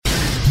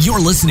You're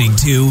listening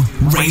to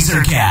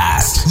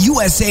RazorCast,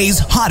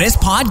 USA's hottest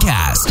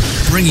podcast,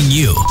 bringing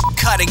you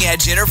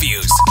cutting-edge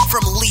interviews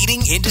from leading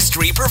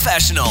industry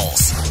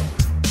professionals.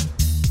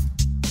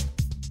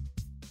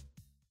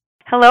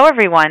 Hello,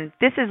 everyone.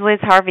 This is Liz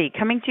Harvey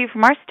coming to you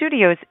from our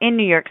studios in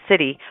New York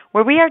City,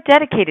 where we are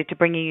dedicated to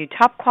bringing you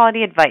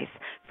top-quality advice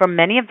from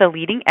many of the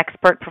leading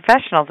expert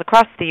professionals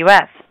across the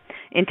U.S.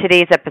 In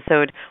today's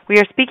episode, we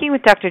are speaking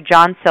with Dr.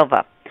 John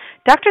Silva.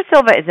 Dr.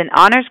 Silva is an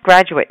honors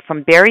graduate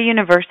from Barry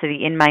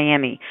University in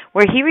Miami,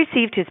 where he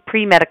received his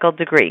pre-medical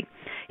degree.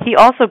 He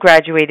also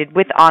graduated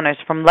with honors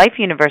from Life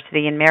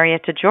University in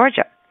Marietta,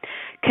 Georgia.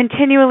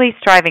 Continually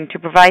striving to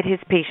provide his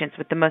patients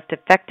with the most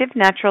effective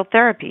natural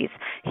therapies,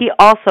 he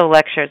also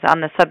lectures on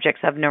the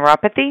subjects of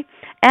neuropathy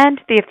and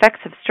the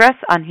effects of stress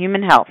on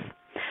human health.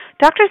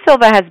 Dr.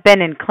 Silva has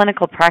been in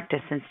clinical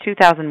practice since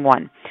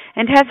 2001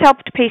 and has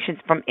helped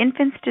patients from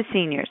infants to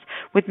seniors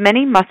with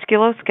many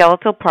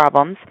musculoskeletal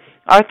problems,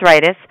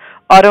 arthritis,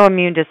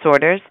 autoimmune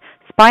disorders,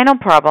 spinal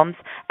problems,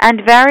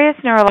 and various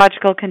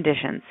neurological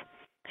conditions.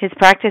 His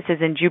practice is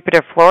in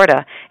Jupiter,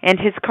 Florida, and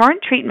his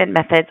current treatment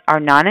methods are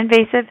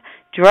non-invasive,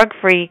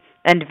 drug-free,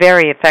 and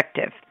very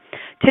effective.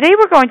 Today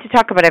we're going to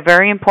talk about a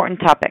very important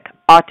topic,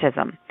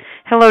 autism.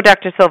 Hello,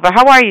 Dr. Silva.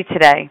 How are you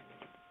today?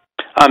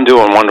 I'm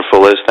doing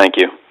wonderful, Liz. Thank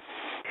you.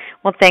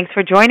 Well, thanks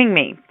for joining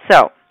me.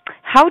 So,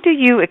 how do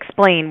you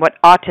explain what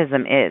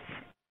autism is?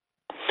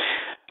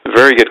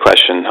 Very good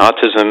question.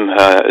 Autism,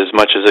 as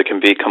much as it can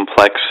be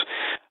complex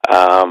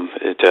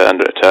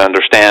to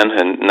understand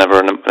and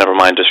never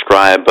mind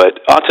describe, but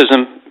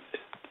Autism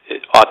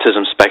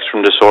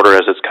Spectrum Disorder,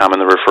 as it's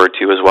commonly referred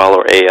to as well,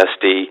 or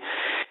ASD,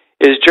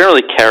 is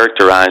generally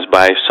characterized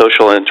by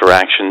social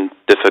interaction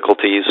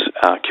difficulties,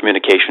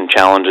 communication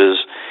challenges,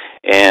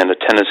 and a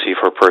tendency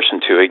for a person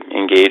to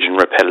engage in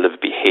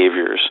repetitive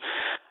behaviors.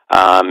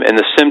 And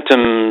the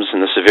symptoms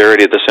and the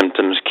severity of the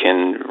symptoms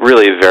can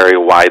really vary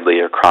widely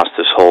across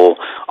this whole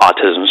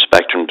autism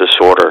spectrum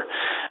disorder.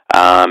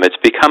 It's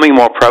becoming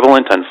more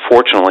prevalent,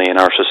 unfortunately, in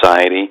our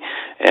society,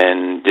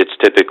 and it's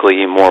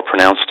typically more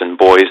pronounced in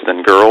boys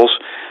than girls.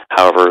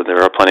 However, there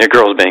are plenty of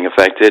girls being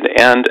affected,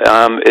 and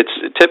it's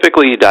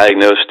typically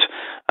diagnosed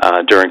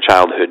during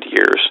childhood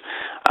years.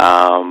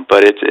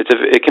 But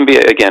it can be,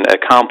 again, a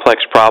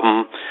complex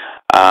problem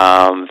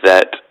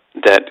that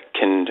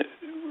can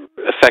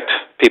affect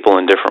people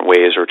in different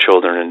ways or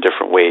children in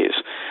different ways,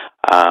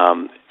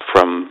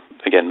 from,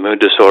 again, mood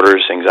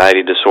disorders,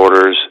 anxiety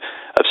disorders,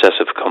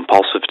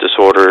 obsessive-compulsive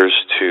disorders,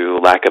 to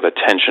lack of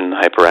attention,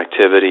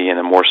 hyperactivity, and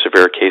in more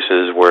severe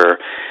cases where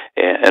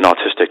an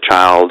autistic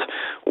child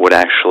would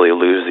actually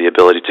lose the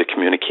ability to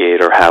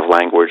communicate or have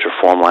language or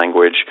form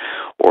language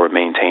or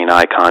maintain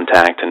eye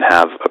contact and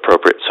have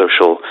appropriate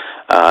social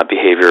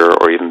behavior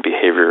or even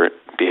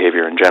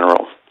behavior in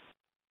general.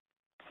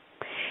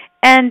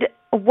 And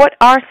what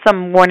are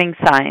some warning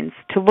signs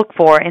to look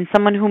for in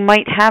someone who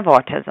might have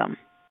autism?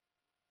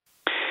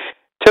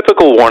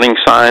 Typical warning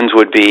signs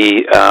would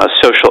be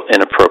social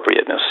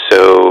inappropriateness.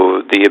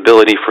 So the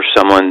ability for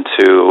someone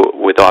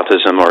with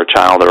autism, or a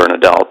child or an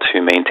adult,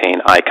 to maintain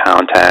eye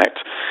contact,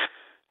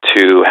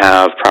 to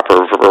have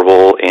proper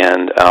verbal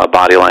and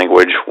body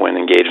language when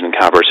engaged in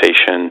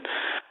conversation.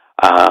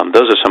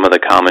 Those are some of the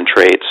common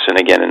traits.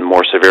 And again, in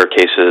more severe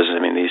cases,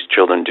 these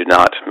children do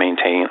not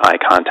maintain eye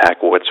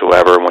contact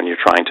whatsoever when you're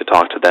trying to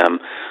talk to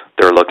them.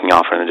 They're looking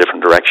off in a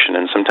different direction.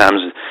 And sometimes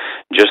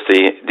just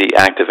the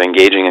act of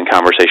engaging in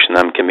conversation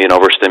with them can be an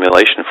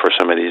overstimulation for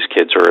some of these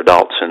kids or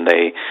adults, and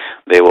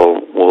they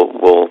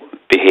will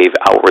behave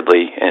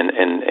outwardly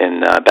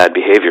in bad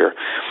behavior.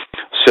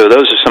 So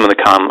those are some of the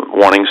common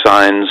warning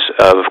signs.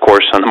 Of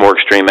course, on the more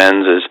extreme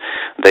ends is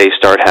they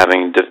start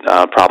having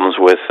problems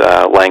with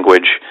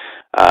language,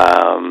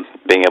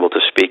 being able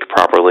to speak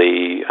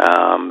properly,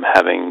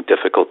 having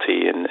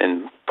difficulty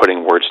in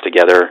putting words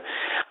together.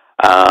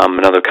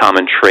 Another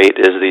common trait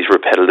is these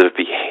repetitive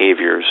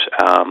behaviors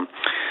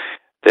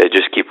that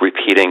just keep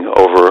repeating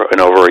over and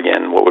over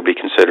again, what would be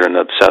considered an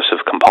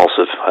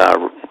obsessive-compulsive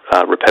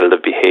repetitive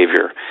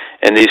behavior.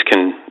 And these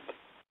can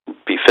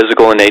be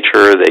physical in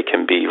nature, they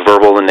can be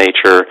verbal in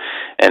nature,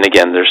 and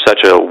again, there's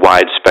such a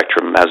wide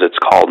spectrum, as it's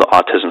called, the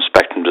Autism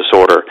Spectrum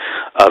Disorder,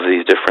 of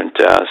these different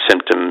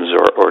symptoms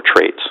or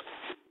traits.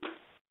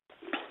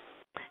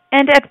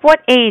 And at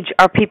what age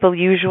are people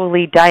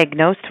usually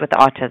diagnosed with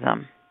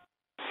autism?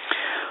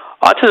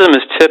 Autism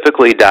is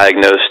typically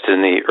diagnosed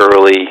in the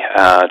early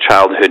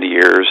childhood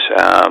years.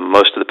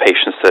 Most of the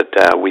patients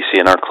that we see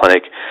in our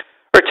clinic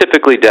are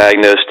typically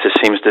diagnosed, it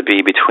seems to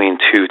be between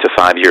 2 to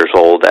 5 years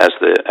old. As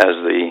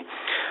the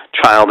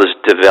child is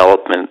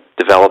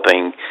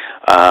developing,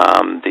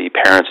 the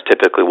parents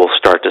typically will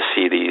start to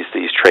see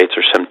these traits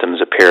or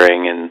symptoms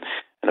appearing, and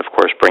of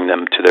course bring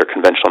them to their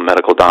conventional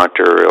medical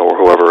doctor or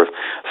whoever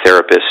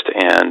therapist,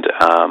 and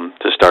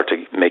to start to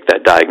make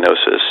that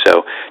diagnosis.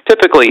 So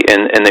typically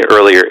in the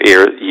earlier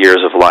years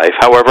of life.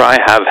 However, I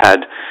have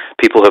had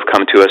people who have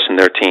come to us in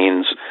their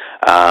teens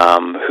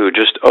who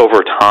just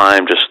over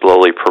time just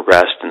slowly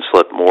progressed and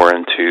slipped more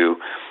into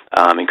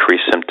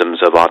increased symptoms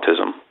of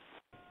autism.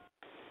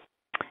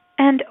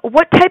 And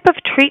what type of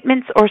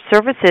treatments or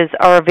services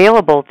are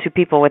available to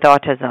people with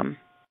autism?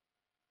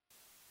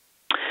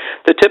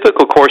 The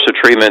typical course of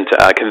treatment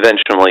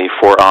conventionally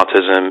for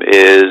autism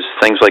is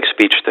things like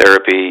speech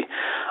therapy,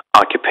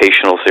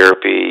 occupational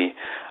therapy,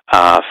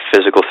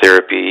 physical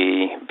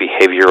therapy,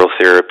 behavioral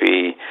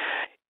therapy.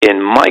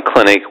 In my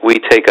clinic, we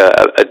take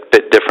a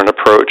bit different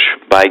approach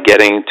by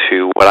getting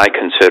to what I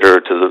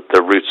consider to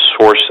the root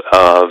source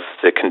of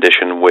the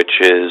condition, which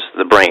is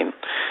the brain.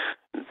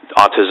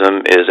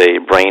 Autism is a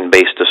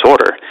brain-based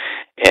disorder,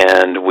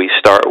 and we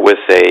start with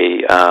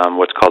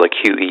what's called a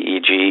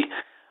QEEG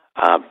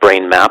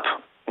brain map.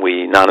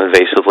 We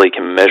non-invasively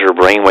can measure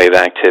brainwave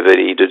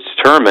activity to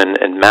determine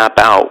and map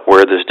out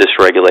where there's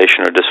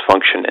dysregulation or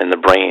dysfunction in the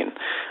brain.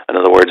 In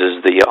other words,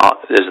 is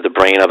the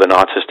brain of an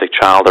autistic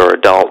child or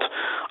adult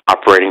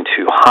operating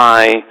too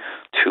high,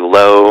 too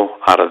low,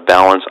 out of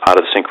balance, out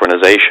of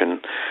synchronization?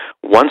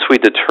 Once we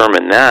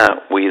determine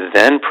that, we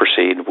then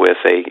proceed with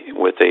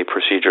a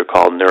procedure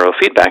called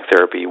neurofeedback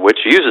therapy, which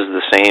uses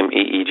the same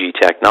EEG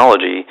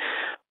technology,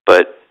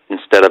 but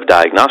instead of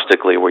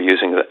diagnostically, we're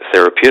using it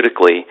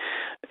therapeutically,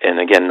 and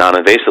again,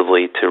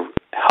 non-invasively, to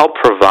help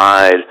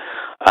provide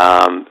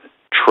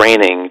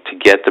training to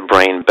get the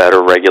brain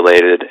better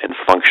regulated and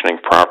functioning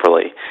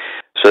properly.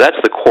 So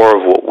that's the core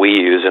of what we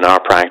use in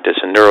our practice,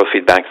 and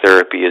neurofeedback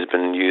therapy has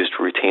been used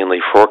routinely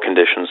for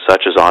conditions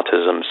such as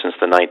autism since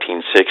the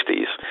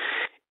 1960s.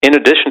 In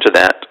addition to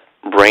that,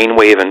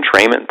 brainwave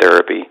entrainment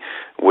therapy,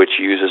 which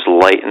uses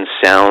light and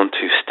sound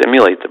to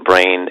stimulate the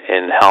brain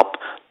and help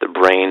the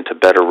brain to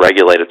better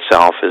regulate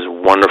itself, is a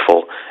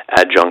wonderful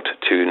adjunct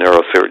to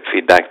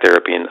neurofeedback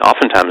therapy, and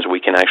oftentimes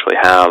we can actually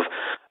have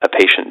a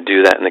patient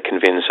do that in the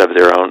convenience of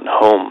their own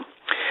home.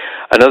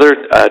 Another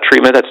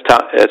treatment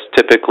that's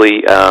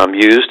typically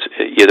used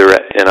either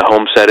in a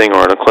home setting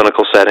or in a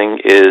clinical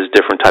setting is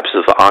different types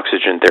of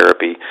oxygen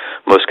therapy.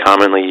 Most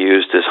commonly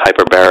used is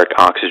hyperbaric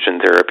oxygen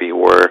therapy,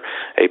 where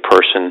a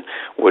person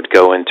would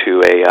go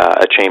into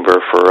a chamber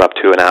for up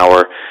to an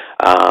hour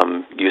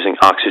using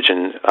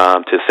oxygen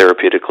to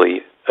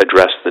therapeutically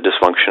address the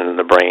dysfunction in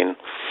the brain.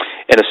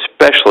 And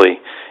especially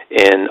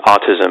in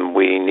autism,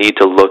 we need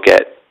to look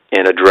at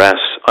and address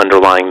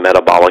underlying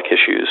metabolic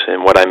issues.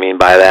 And what I mean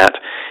by that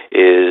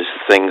is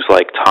things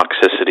like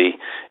toxicity.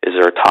 Is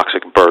there a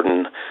toxic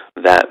burden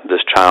that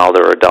this child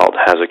or adult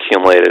has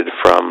accumulated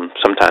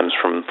sometimes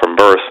from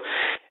birth?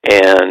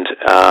 And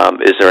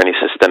is there any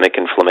systemic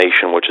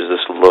inflammation, which is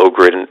this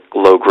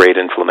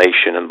low-grade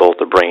inflammation in both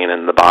the brain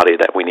and the body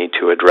that we need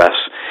to address?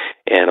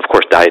 And, of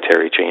course,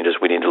 dietary changes.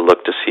 We need to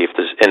look to see if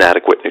there's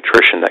inadequate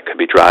nutrition that could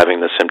be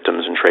driving the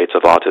symptoms and traits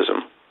of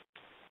autism.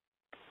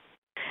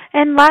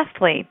 And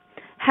lastly,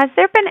 has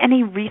there been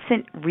any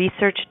recent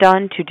research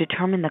done to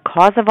determine the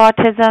cause of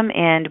autism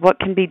and what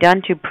can be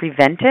done to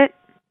prevent it?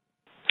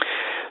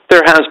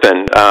 There has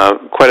been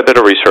quite a bit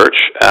of research.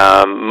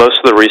 Most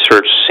of the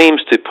research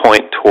seems to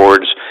point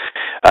towards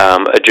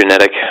a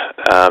genetic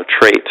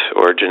trait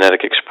or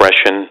genetic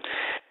expression.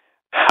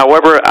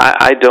 However,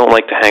 I don't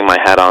like to hang my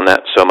hat on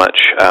that so much,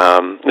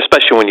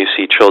 especially when you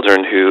see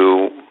children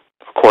who,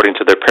 according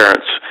to their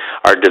parents,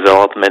 are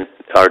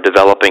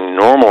developing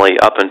normally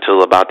up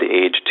until about the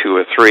age 2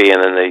 or 3, and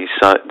then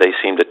they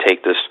seem to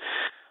take this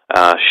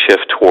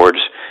shift towards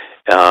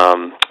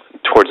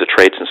the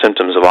traits and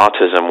symptoms of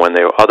autism when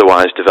they were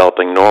otherwise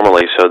developing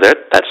normally. So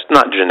that's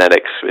not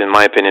genetics. In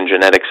my opinion,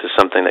 genetics is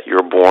something that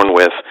you're born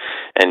with,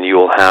 and you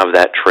will have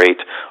that trait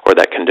or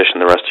that condition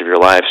the rest of your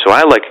life. So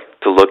I like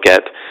to look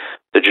at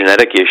the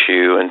genetic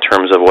issue in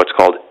terms of what's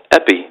called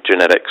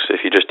epigenetics.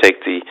 If you just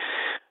take the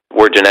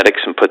word genetics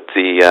and put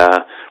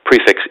the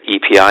prefix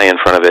EPI in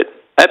front of it,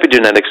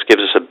 epigenetics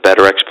gives us a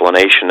better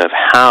explanation of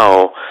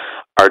how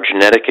our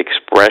genetic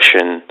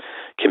expression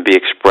can be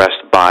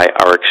expressed by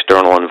our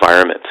external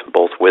environment,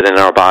 both within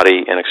our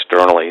body and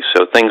externally.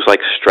 So things like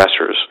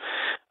stressors,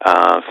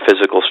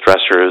 physical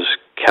stressors,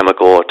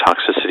 chemical or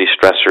toxicity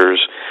stressors,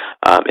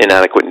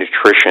 inadequate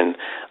nutrition,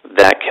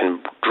 that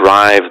can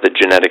drive the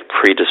genetic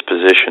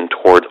predisposition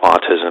toward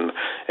autism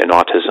and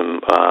autism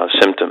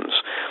symptoms.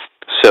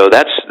 So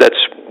that's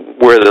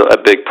where a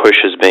big push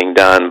is being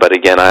done. But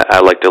again, I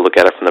like to look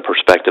at it from the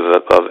perspective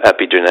of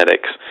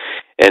epigenetics.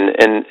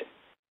 And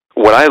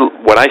what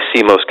I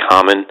see most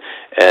common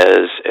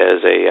as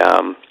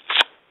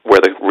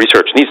where the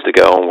research needs to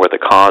go and where the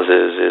cause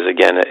is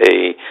again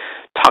a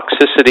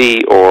toxicity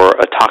or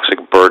a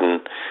toxic burden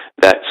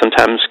that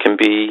sometimes can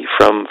be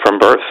from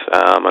birth.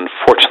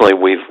 Unfortunately,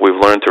 we've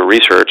learned through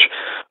research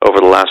over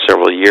the last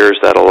several years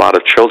that a lot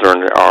of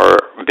children are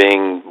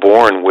being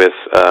born with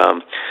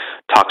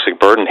toxic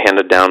burden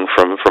handed down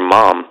from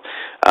mom.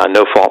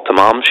 No fault to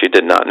mom, she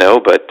did not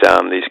know, but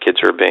these kids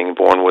are being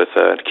born with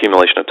an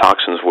accumulation of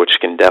toxins which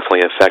can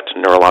definitely affect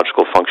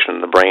neurological function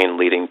in the brain,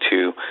 leading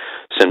to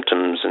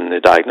symptoms and the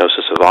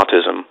diagnosis of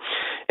autism.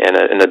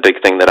 And a big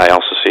thing that I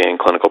also see in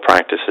clinical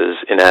practice is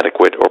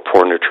inadequate or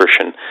poor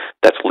nutrition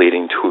that's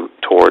leading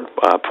toward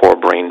poor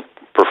brain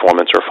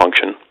performance or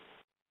function.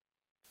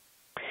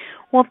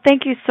 Well,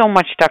 thank you so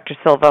much, Dr.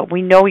 Silva.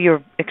 We know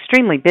you're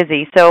extremely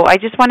busy, so I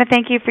just want to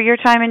thank you for your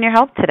time and your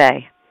help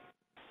today.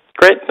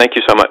 Great. Thank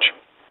you so much.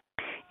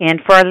 And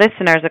for our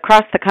listeners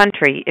across the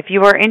country, if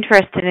you are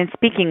interested in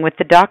speaking with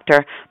the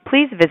doctor,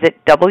 please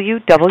visit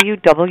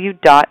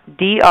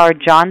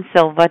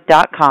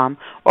www.drjohnsilva.com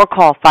or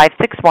call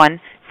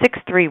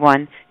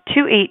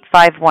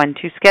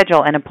 561-631-2851 to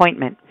schedule an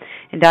appointment.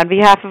 And on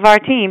behalf of our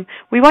team,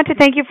 we want to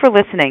thank you for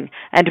listening,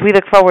 and we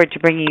look forward to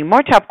bringing you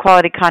more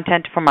top-quality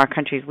content from our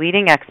country's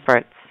leading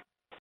experts.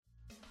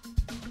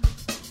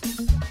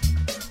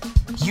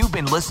 You've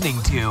been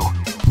listening to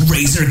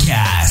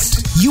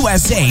RazorCast,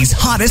 USA's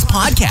hottest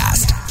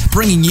podcast,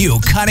 bringing you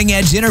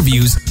cutting-edge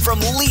interviews from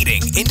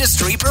leading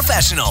industry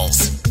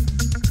professionals.